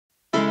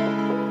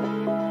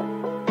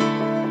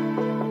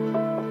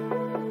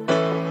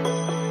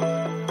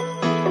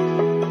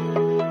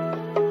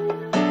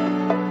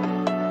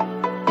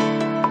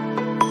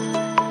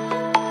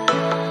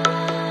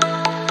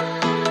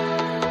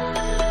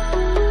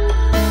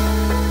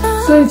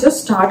So I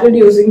just started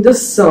using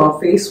this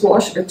face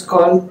wash. It's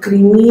called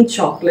Creamy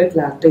Chocolate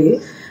Latte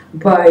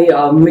by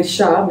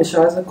Missha.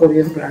 Missha is a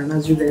Korean brand,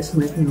 as you guys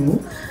might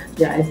know.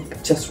 Yeah, I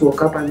just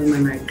woke up. I'm in my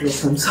night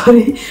clothes, I'm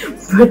sorry.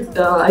 But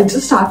I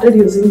just started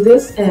using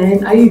this,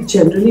 and I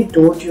generally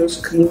don't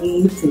use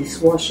creamy face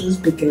washes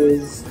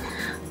because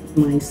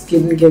my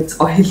skin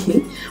gets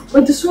oily.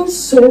 But this one's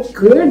so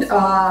good.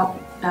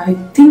 I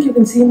think you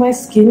can see my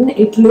skin.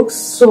 It looks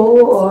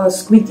so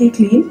squeaky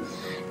clean.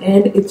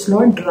 And it's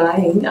not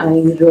drying.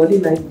 I really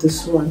like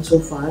this one so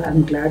far.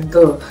 I'm glad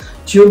the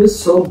tube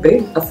is so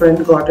big. A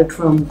friend got it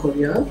from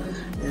Korea,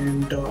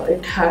 and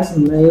it has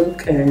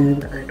milk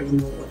and I don't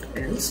know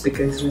what else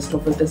because rest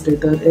of it is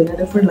written in a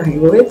different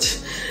language.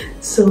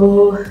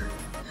 So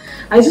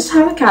I just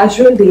have a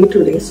casual day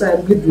today, so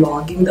I'll be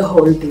vlogging the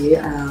whole day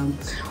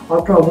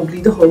or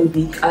probably the whole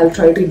week. I'll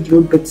try to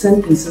include bits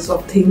and pieces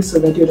of things so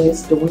that you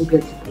guys don't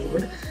get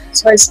bored.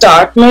 So I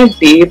start my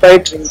day by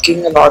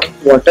drinking a lot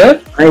of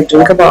water. I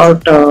drink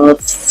about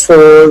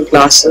 4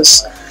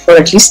 glasses or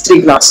at least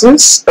 3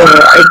 glasses.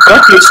 I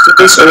got used to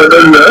this over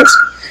the years.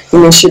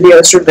 Initially I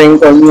used to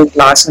drink only a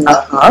glass and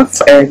a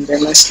half, and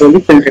then I slowly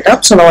filled it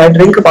up. So now I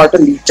drink about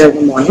 1 liter in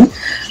the morning.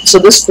 So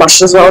this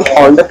flushes out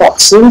all the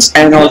toxins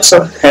and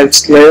also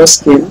helps clear your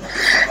skin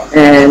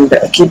and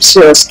keeps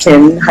your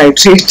skin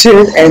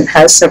hydrated and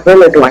has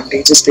several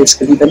advantages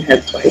basically than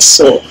health wise.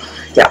 So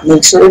yeah,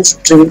 make sure you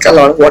drink a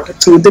lot of water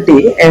through the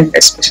day, and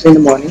especially in the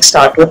morning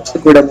start with a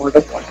good amount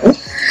of water.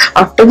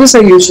 After this I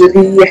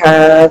usually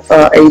have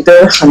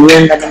either honey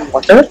and lemon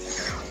water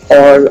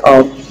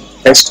or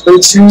vegetable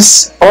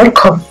juice or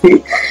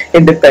coffee.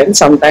 It depends.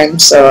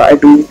 Sometimes I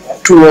do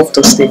 2 of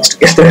those things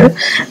together,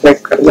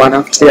 like one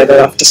after the other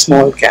after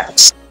small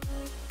gaps.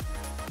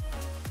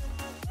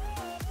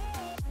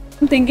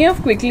 I'm thinking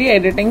of quickly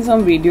editing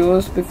some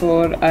videos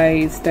before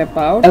I step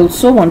out. I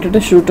also wanted to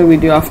shoot a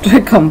video after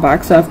I come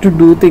back, so I have to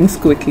do things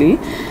quickly.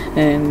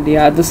 And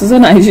yeah, this is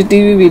an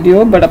IGTV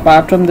video, but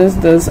apart from this,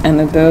 there's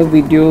another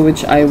video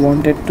which I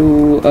wanted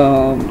to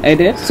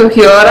edit. So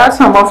here are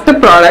some of the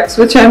products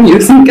which I'm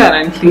using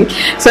currently.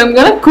 So I'm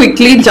gonna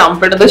quickly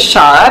jump into the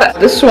shower.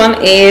 This one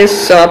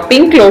is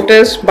Pink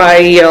Lotus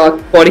by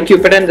Body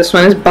Cupid, and this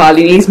one is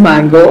Balinese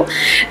Mango.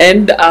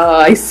 And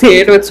I say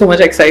it with so much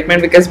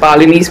excitement because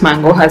Balinese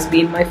Mango has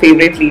been my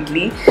favorite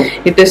lately.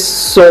 It is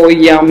so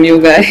yum,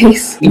 you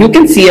guys. You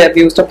can see I've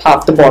used up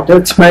half the bottle.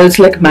 It smells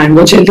like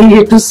mango jelly.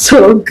 It is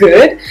so good.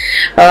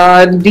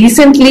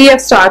 Recently I've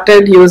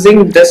started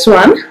using this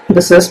one.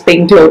 This is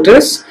Pink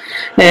Lotus,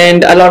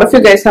 and a lot of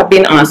you guys have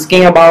been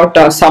asking about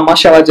summer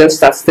shower gels.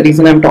 That's the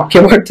reason I'm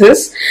talking about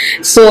this.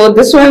 So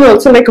this one is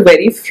also like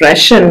very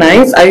fresh and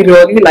nice. I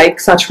really like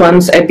such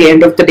ones at the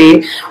end of the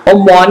day or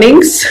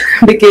mornings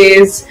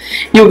because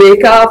you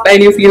wake up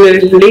and you feel a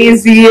little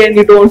lazy and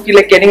you don't feel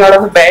like getting out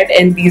of bed,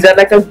 and these are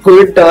like a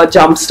good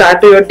jump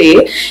start to your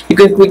day. You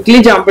can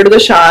quickly jump into the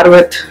shower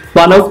with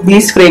one of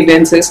these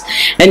fragrances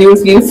and you'll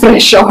feel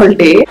fresh all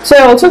day. So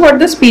I also got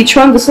this peach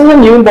one. This is a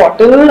new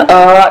bottle.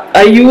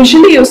 I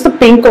usually use the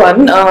pink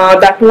one.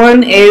 That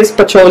one is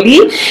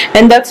patchouli,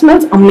 and that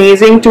smells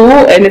amazing too,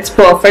 and it's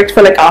perfect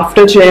for like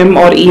after gym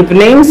or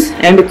evenings,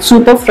 and it's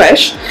super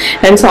fresh,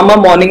 and summer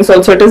mornings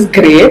also it is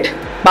great.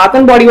 Bath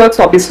and Body Works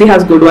obviously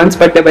has good ones,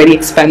 but they're very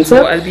expensive.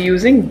 So I'll be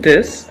using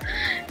this.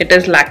 It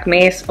is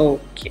Lakme's,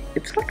 okay,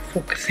 it's not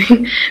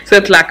focusing. So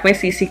it's Lakme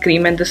CC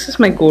cream, and this is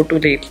my go-to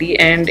lately,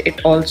 and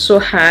it also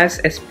has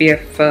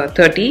SPF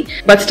 30.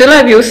 But still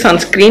I've used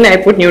sunscreen. I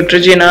put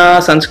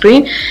Neutrogena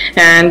sunscreen,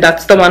 and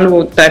that's the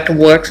one that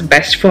works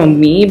best for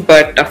me,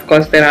 but of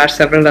course there are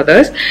several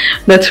others.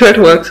 That's what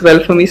works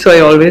well for me, so I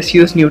always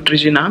use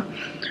Neutrogena.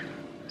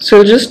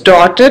 So just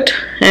dot it,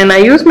 and I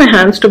use my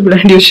hands to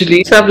blend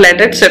usually. So I've let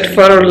it sit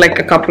for like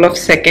a couple of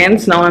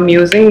seconds. Now I'm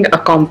using a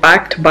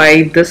compact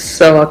by this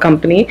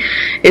company.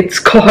 It's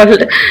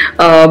called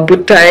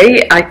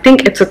Butai. I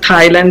think it's a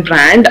Thailand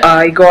brand.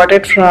 I got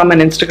it from an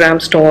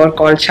Instagram store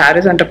called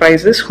Charis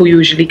Enterprises, who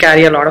usually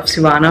carry a lot of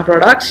Sivana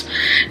products.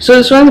 So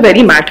this one's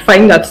very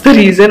mattifying. That's the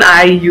reason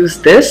I use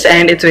this,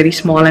 and it's very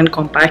small and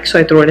compact, so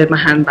I throw it in my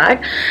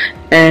handbag.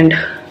 And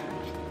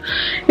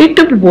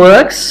it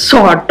works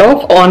sort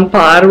of on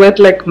par with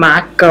like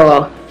MAC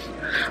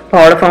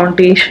powder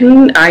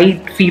foundation. I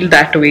feel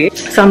that way.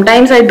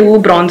 Sometimes I do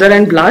bronzer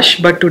and blush,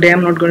 but today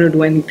I'm not going to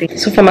do anything.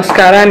 So for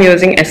mascara I'm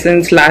using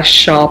Essence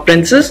Lash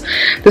Princess.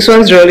 This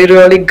one's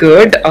really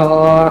good.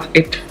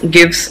 It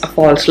gives a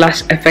false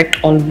lash effect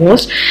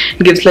almost.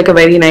 It gives like a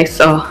very nice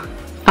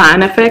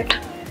fan effect.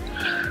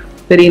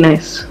 Very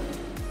nice.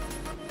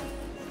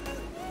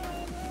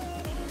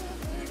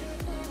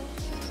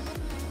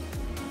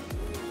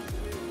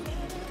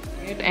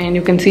 And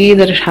you can see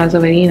that it has a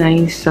very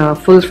nice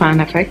full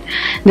fan effect.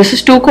 This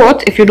is 2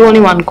 coats. If you do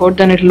only 1 coat,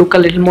 then it'll look a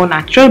little more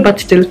natural but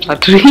still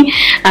fluttery.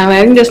 I'm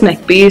wearing this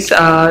neck piece.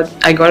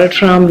 I got it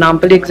from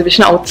Nampally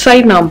exhibition,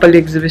 outside Nampally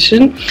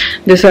exhibition.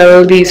 They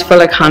sell these for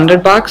like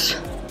 $100.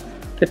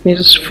 Let me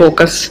just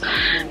focus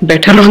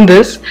better on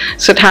this.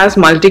 So it has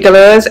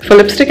multicolors. For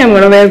lipstick, I'm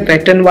going to wear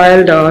Wet n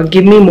Wild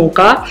Give Me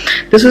Mocha.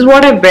 This is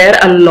what I wear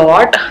a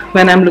lot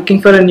when I'm looking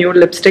for a nude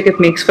lipstick. It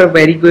makes for a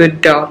very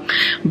good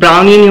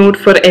brownie nude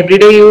for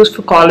everyday use,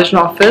 for college and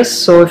office.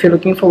 So if you're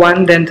looking for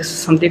one, then this is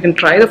something you can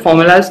try. The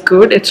formula is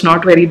good. It's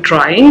not very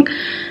drying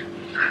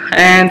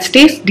and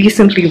stays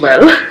decently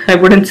well. I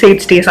wouldn't say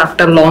it stays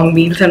after long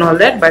meals and all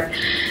that, but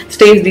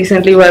stays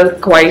decently well,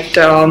 quite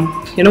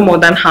more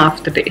than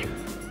half the day.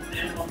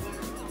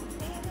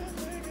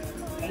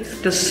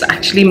 This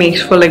actually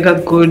makes for like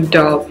a good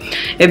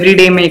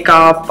everyday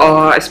makeup,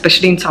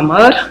 especially in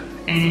summer.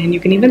 And you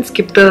can even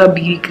skip the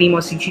BB cream or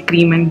CC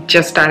cream and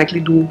just directly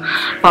do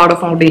powder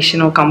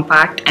foundation or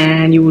compact,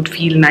 and you would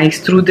feel nice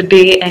through the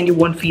day and you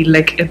won't feel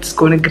like it's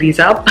going to grease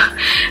up.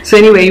 So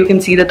anyway, you can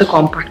see that the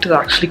compact is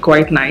actually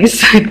quite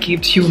nice. It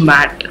keeps you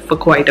matte for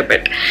quite a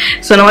bit.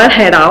 So now I'll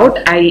head out.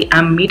 I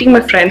am meeting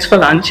my friends for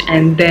lunch,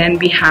 and then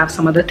we have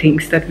some other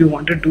things that we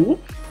want to do.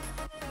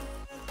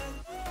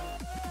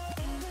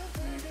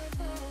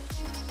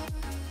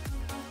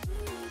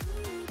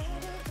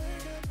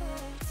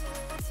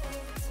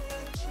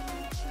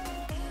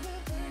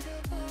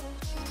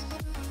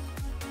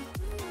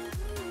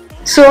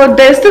 So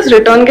there's this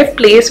return gift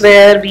place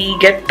where we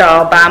get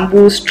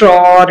bamboo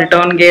straw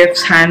return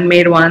gifts,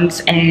 handmade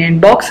ones,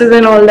 and boxes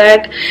and all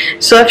that.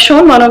 So I've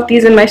shown one of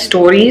these in my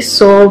stories.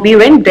 So we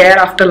went there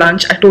after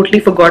lunch. I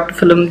totally forgot to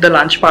film the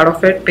lunch part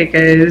of it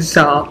because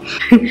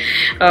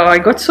I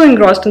got so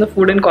engrossed in the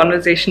food and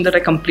conversation that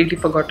I completely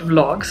forgot to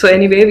vlog. So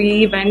anyway,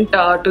 we went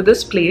to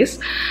this place.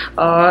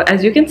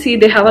 As you can see,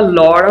 they have a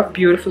lot of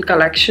beautiful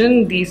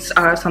collection. These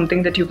are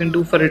something that you can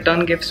do for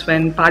return gifts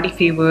when party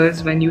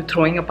favors, when you're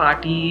throwing a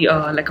party,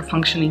 like a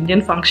function, Indian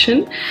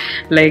function,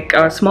 like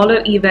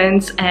smaller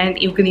events.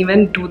 And you can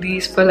even do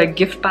these for like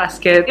gift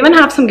baskets. Even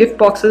have some gift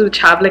boxes which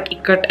have like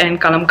ikat and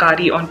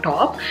kalamkari on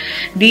top.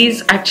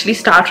 These actually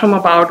start from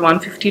about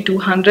 150 to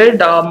 200.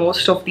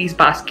 Most of these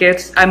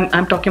baskets,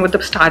 I'm talking about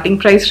the starting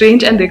price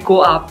range, and they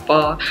go up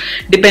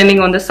depending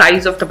on the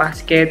size of the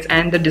baskets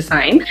and the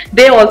design.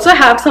 They also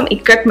have some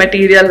ikat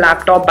material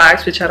laptop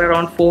bags which are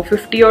around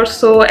 450 or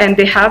so, and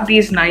they have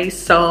these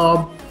nice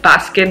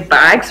basket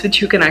bags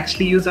which you can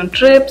actually use on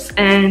trips,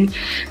 and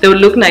they will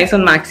look nice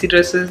on maxi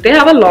dresses. They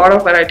have a lot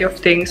of variety of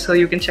things, so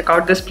you can check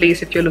out this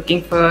place if you're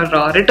looking for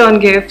return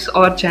gifts,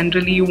 or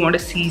generally you want to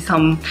see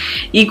some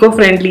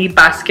eco-friendly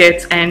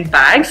baskets and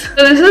bags.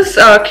 So this is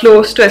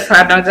close to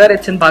SR Nagar.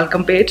 It's in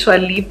Balkampet, so I'll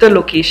leave the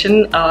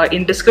location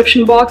in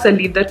description box. I'll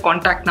leave that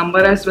contact number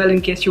as well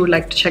in case you would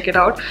like to check it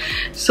out.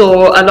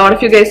 So a lot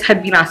of you guys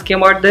had been asking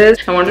about this.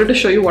 I wanted to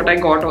show you what I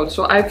got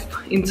also. I've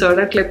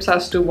inserted clips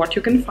as to what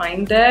you can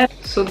find there.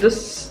 So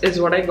this is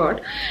what I got.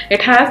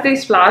 It has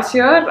these flowers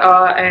here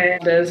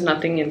and there's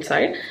nothing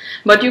inside,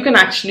 but you can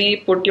actually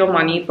put your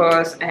money,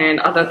 purse and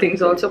other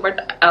things also.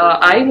 But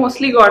I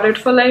mostly got it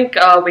for like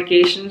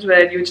vacations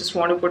where you just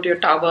want to put your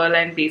towel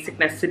and basic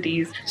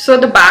necessities. So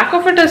the back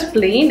of it is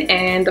plain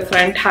and the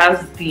front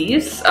has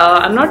these.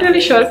 I'm not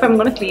really sure if I'm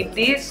going to keep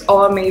these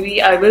or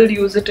maybe I will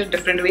use it in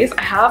different ways.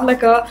 I have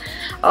like a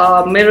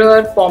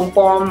mirror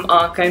pom-pom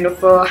kind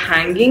of a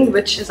hanging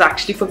which is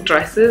actually for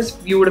dresses.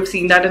 You would have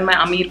seen that in my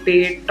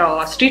Ameerpet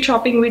street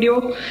shopping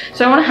video.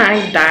 So I want to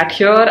hang that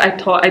here. I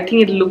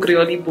think it'll look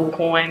really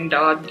boho and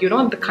you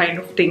know, the kind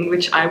of thing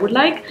which I would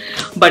like.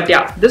 But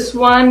yeah, this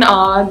one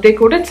they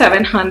quoted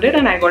 700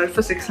 and I got it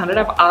for 600.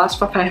 I've asked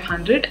for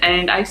 500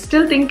 and I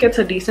still think it's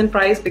a decent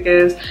price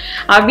because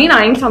I've been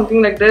eyeing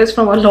something like this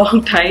from a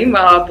long time,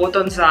 both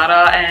on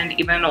Zara and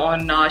even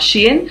on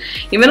Shein.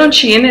 Even on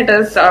Shein it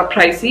is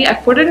pricey. I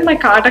put it in my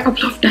cart a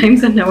couple of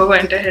times and never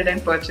went ahead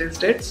and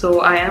purchased it. So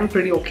I am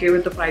pretty okay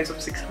with the price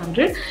of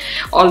 600.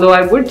 Although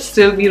I would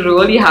still be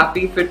really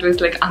happy if it was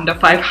like under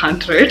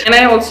 500. And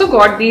I also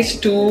got these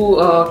two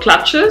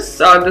clutches.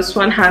 This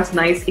one has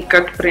nice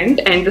ikat print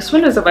and this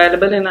one is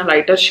available in a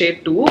lighter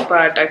shade too,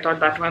 but I thought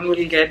that one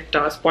will get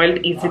spoiled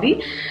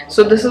easily.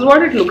 So this is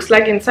what it looks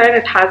like inside.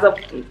 It has a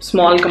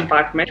small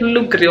compartment. It will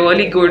look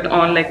really good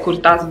on like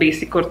kurtas,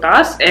 basic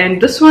kurtas,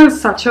 and this one is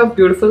such a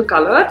beautiful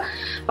color.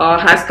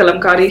 Has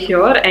kalamkari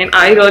here and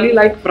I really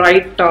like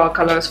bright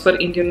colors for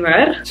Indian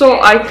wear.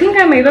 So I think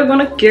I'm either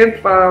gonna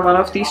give one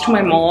of these to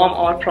my mom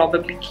or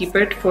probably keep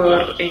it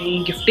for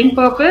any gifting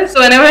purpose.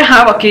 So whenever I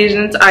have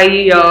occasions,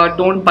 I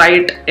don't buy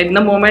it in the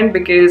moment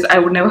because I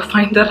would never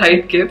find the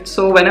right gift.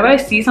 So whenever I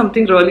see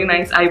something really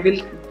nice, I will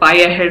buy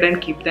ahead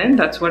and keep them.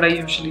 That's what I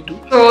usually do.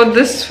 So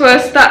this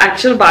was the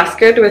actual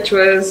basket which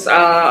was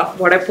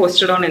what I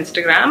posted on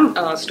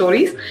Instagram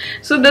stories.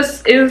 So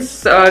this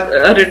is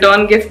a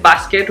return gift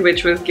basket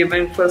which was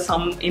given for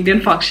some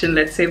Indian function.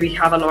 Let's say we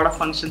have a lot of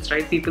functions,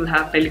 right? People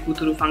have Pelli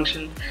Kuturu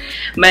functions,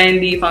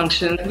 mehendi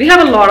functions. We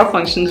have a lot of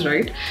functions,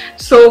 right?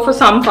 So for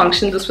some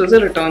function this was a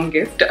return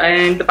gift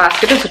and the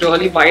basket is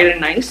really wide and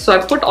nice. So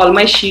I put all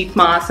my sheet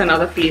masks and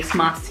other face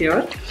masks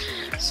here.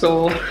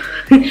 So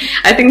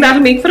I think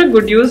that'll make for a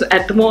good use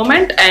at the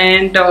moment,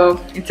 and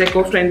it's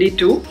eco-friendly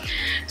too.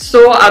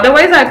 So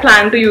otherwise I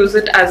plan to use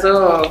it as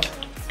a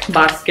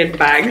basket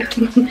bag.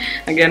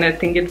 Again, I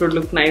think it would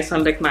look nice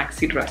on like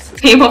maxi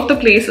dresses. Name of the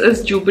place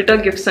is Jupiter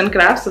Gifts and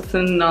Crafts. It's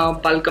in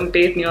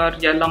Balkampet near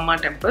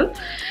Yellamma temple,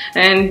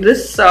 and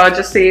this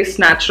just says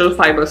natural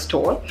fiber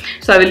store,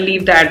 so I will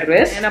leave the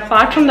address. And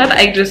apart from that,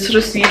 I just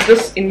received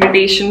this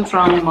invitation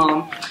from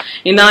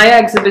Inaaya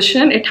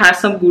exhibition. It has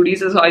some goodies,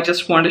 so I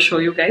just want to show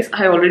you guys.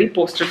 I already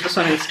posted this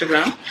on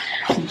Instagram,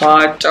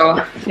 but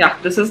yeah,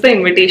 this is the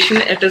invitation.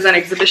 It is an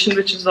exhibition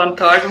which is on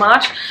 3rd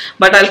March,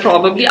 but I'll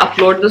probably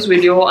upload this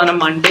video on a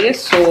Monday,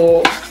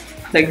 so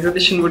the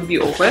exhibition would be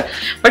over.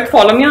 But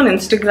follow me on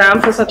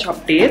Instagram for such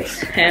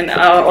updates. And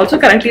also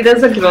currently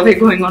there's a giveaway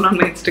going on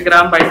my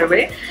Instagram, by the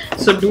way,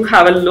 so do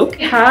have a look.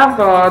 I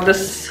have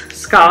this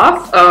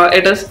scarf.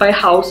 It is by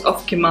House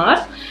of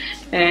Kimar,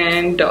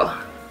 and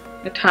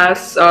it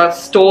has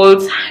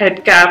stoles,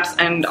 head caps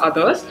and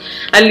others.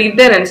 I'll leave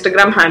their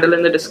Instagram handle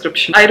in the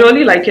description. I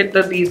really like it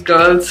that these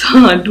girls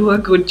do a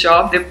good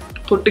job. They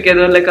put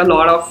together like a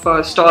lot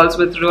of stalls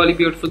with really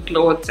beautiful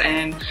clothes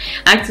and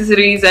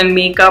accessories and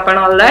makeup and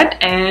all that,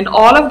 and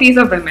all of these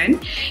are women.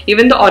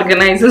 Even the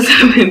organizers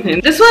are women.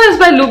 This one is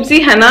by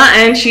Lubzi Henna,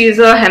 and she is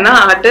a henna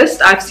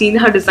artist. I've seen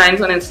her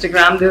designs on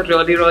Instagram. They're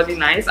really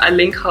nice. I'll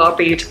link her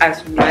page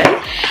as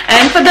well.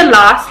 And for the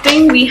last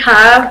thing, we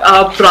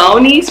have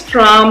brownies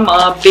from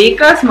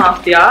Baker's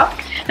Mafia,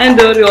 and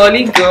they're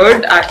really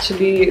good.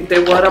 Actually,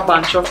 there were a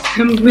bunch of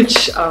them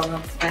which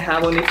I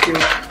have only few.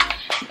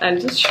 I'll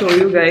just show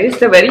you guys.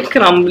 They're very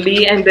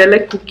crumbly and they're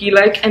like cookie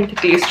like, and they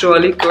taste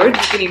really good.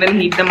 You can even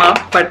heat them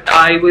up, but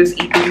I was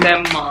eating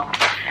them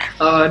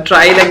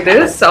dry like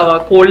this,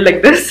 cold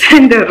like this,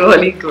 and they're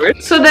really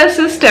good. So this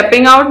is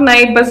Stepping Out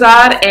Night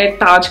Bazaar at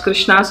Taj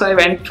Krishna, so I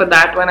went for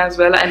that one as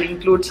well. I'll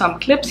include some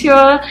clips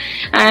here,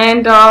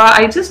 and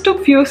I just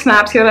took few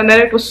snaps here and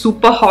there. It was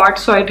super hot,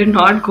 so I did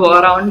not go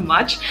around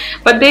much,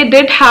 but they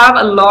did have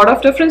a lot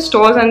of different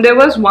stores, and there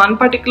was one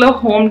particular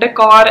home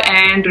decor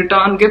and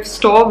return gift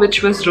store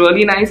which was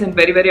really nice and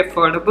very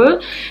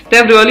affordable. They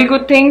have really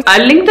good things.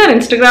 I'll link their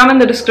Instagram in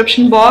the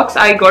description box.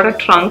 I got a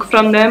trunk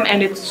from them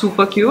and it's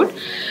super cute.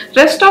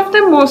 Rest of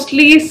them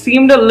mostly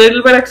seemed a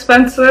little bit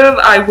expensive.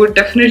 I would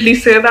definitely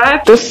say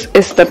that. This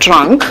is the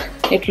trunk.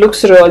 It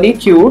looks really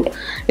cute.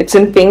 It's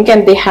in pink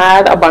and they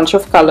had a bunch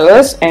of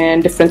colors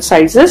and different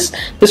sizes.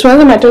 This one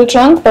is a metal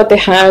trunk, but they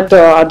had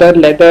other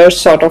leather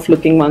sort of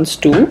looking ones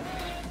too.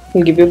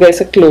 I'll give you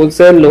guys a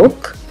closer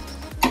look.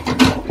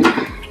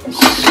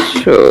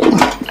 So,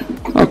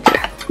 okay.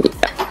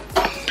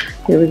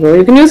 Here we go.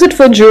 You can use it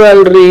for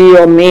jewelry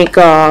or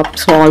makeup,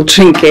 small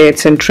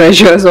trinkets and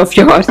treasures of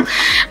yours.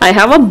 I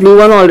have a blue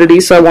one already,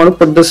 so I want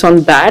to put this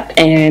on that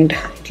and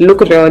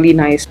look really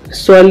nice.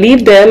 So I'll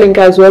leave their link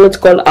as well. It's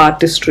called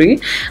Artistry.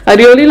 I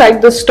really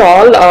like the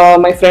stall.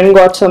 My friend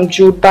got some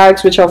jute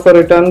bags which are for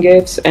return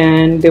gifts,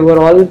 and they were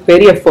all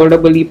very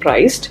affordably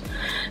priced.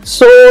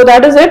 So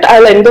that is it.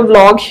 I'll end the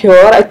vlog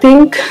here, I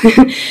think.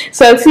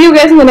 So I'll see you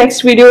guys in the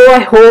next video. I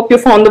hope you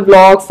found the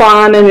vlog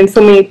fun and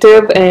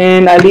informative,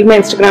 and I'll leave my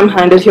Instagram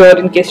handle here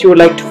in case you would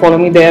like to follow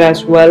me there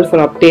as well for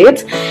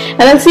updates.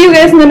 And I'll see you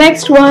guys in the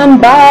next one.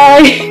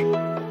 Bye.